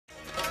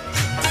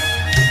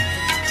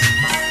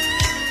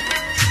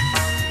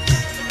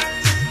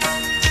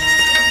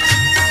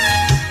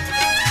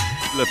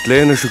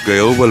لتلی نشو که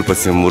یو بل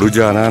پسې مرو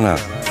جانانا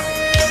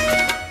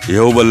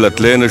یو بل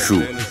لتلی نشو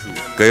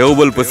که یو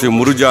بل پسې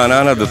مرو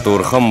جانانا د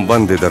تورخم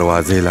بندې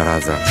دروازې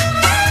لرازه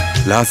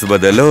لاس به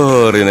د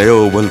لارې نه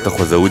یو بل ته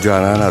خوځو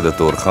جانانا د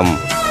تورخم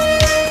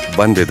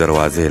بندې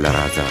دروازې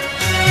لرازه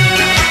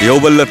یو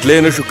بل لتلی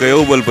نشو که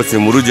یو بل پسې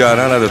مرو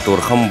جانانا د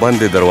تورخم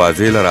بندې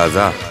دروازې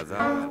لرازه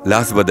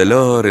لاس به د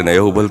لارې نه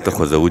یو بل ته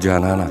خوځو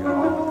جانانا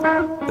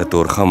د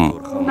تورخم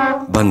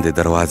بندې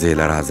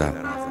دروازې لرازه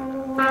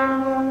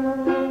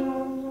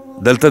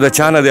دلته د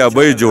چانه د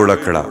ابۍ جوړه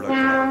کړه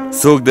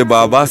څوک د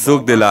بابا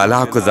څوک د لالا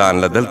کو ځان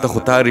له دلته خو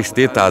تا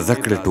رشتې تازه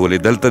کړې ټولې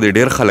دلته د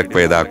ډېر خلک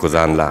پیدا کو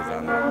ځان له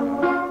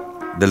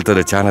دلته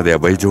د چانه د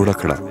ابۍ جوړه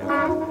کړه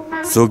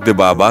څوک د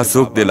بابا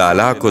څوک د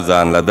لالا کو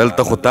ځان له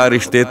دلته خو تا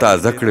رشتې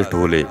تازه کړې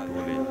ټولې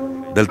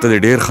دلته د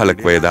ډېر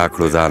خلک پیدا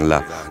کړو ځان له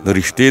نو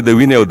رشتې د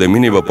وینې او د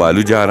مینې به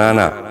پالو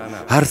جانانه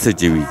هر څه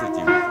چې وي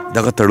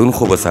دغه تړون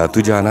خو به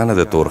ساتو جانانه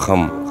د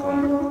تورخم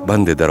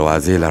بندې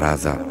دروازې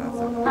لرازه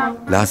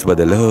لاس به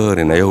د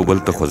لارې نه یو بل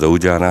ته خوځو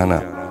جانانه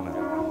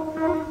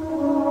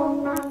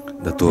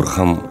د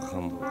تورخم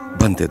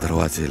بندې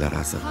دروازې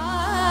لرازه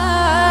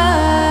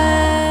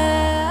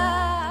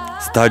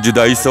ستا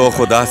جدایي سوه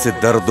خو داسې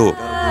دردو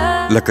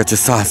لکه چې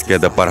څاڅکی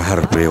د پرهر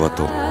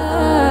پرېوتو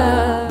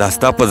دا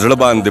ستا په زړه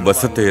باندې به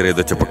څه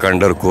تېرېده چې په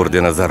کنډر کور د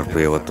نظر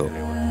پرېوتو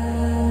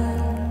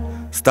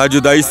ستا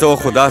جدایي سوه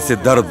خو داسې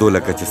دردو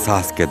لکه چې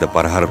څاڅکی د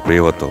پرهر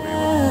پرېوتو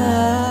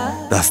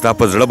دا ستا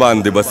په زړه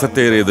باندې به څه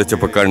تېرېده چې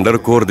په کنډر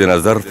کور د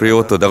نظر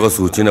پرېوتو دغه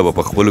سوچونه به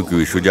په خپلو کې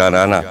ویشو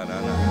جانانه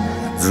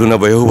زړونه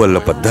به یو بل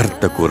په درد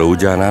ټکورو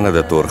جانانه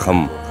د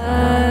تورخم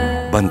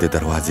بندې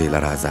دروازې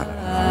لرازه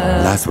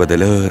لاس به د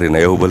لارې نه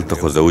یو بل ته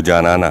خوځو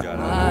جانانه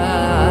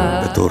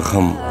د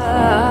تورخم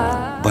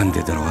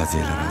بندې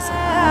دروازې لرازه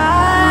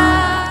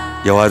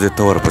یوازې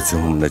ته ورپسې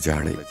هم نه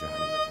جاړې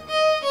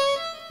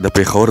د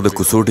پېښور د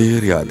کوڅو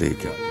ډېر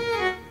یادېږي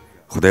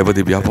خدای به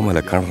دې بیا په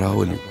ملکڼ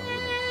راولي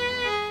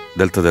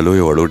دلته د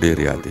لویو وړو ډېر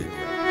یادېږي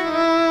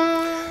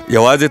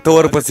یوازې ته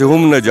ورپسې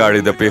هم نه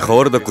جاړې د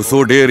پېښور د کوڅو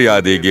ډېر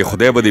یادېږي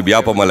خدای به دې بیا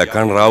په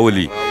ملکڼ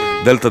راولي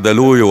دلته د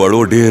لویو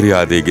وړو ډېر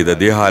یادېږي د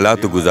دې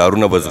حالاتو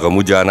ګزارونه به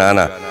زغمو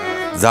جانانه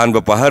ځان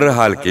به په هر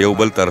حال کې یو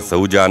بل ته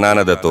رسوو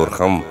جانانه د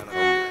تورخم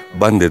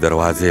بندې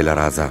دروازې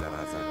لرازه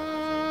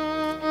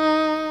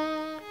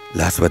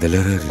لاس به د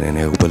لرې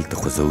نه یو بل ته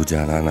خوځو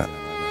جانانه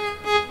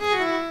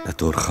د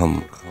تورخم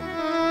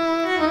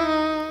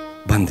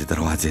بندې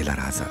دروازې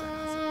لرازه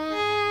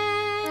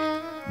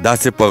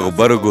داسې په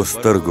غبرګو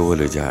سترګو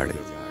ولې جاړې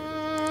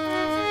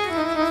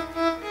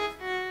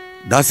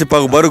داسې په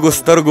غبرګو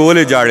سترګو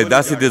ولې جاړې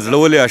داسې د زړه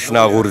ولې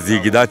اشنا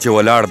غورځېږي دا چې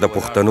ولاړ د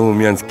پښتنو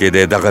منځ کې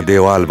دی دغه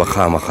دیوال به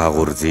خامخا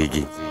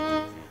غورځېږي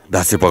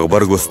داسې په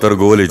غبرګو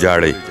سترګو ولې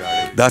جاړې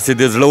داسې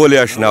د زړه ولې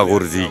اشنا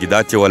غورځېږي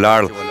دا چې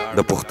ولاړ د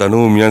پښتنو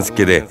منځ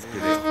کې دی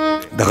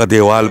دغه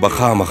دیوال به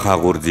خامخا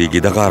غورځېږي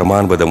دغه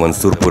ارمان به د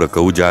منصور پوره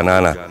کوو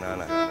جانانه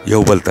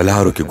یو بل ته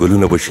لارو کې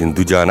ګلونه به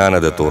شیندو جانانه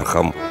د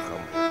تورخم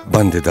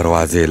بندې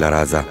دروازې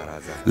لرازه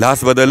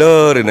لاس به د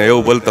لارې نه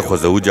یو بل ته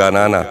خوځو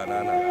جانانه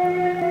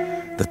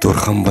د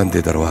تورخم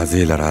بندې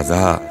دروازې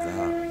لرازه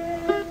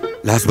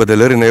لاس به د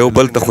لارې نه یو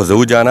بل ته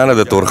خوځو جانانه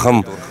د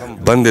تورخم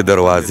بندې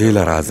دروازې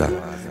لرازه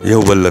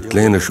یو بل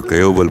لتلی نشو که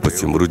یو بل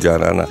پسې مرو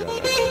جانانه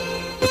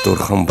د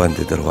تورخم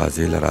بندې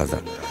دروازې لرازه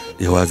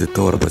یوازې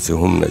ته ورپسې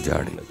هم نه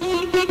جاړې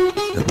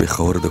د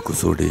پېښور د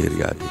کوڅو ډېر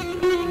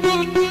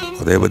یادېږي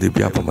خدای به دې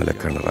بیا په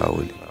ملکڼ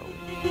راولي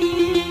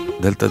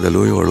دلته د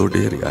لویو وړو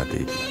ډېر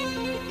یادېږي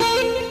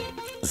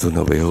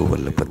زړونه به یو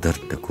بل په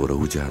درد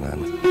ټکورو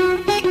جانانه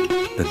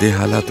د دې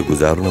حالاتو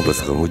ګزارونه به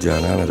زغمو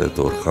جانانه د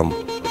تورخم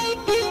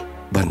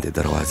بندې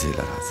دروازې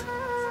لرازه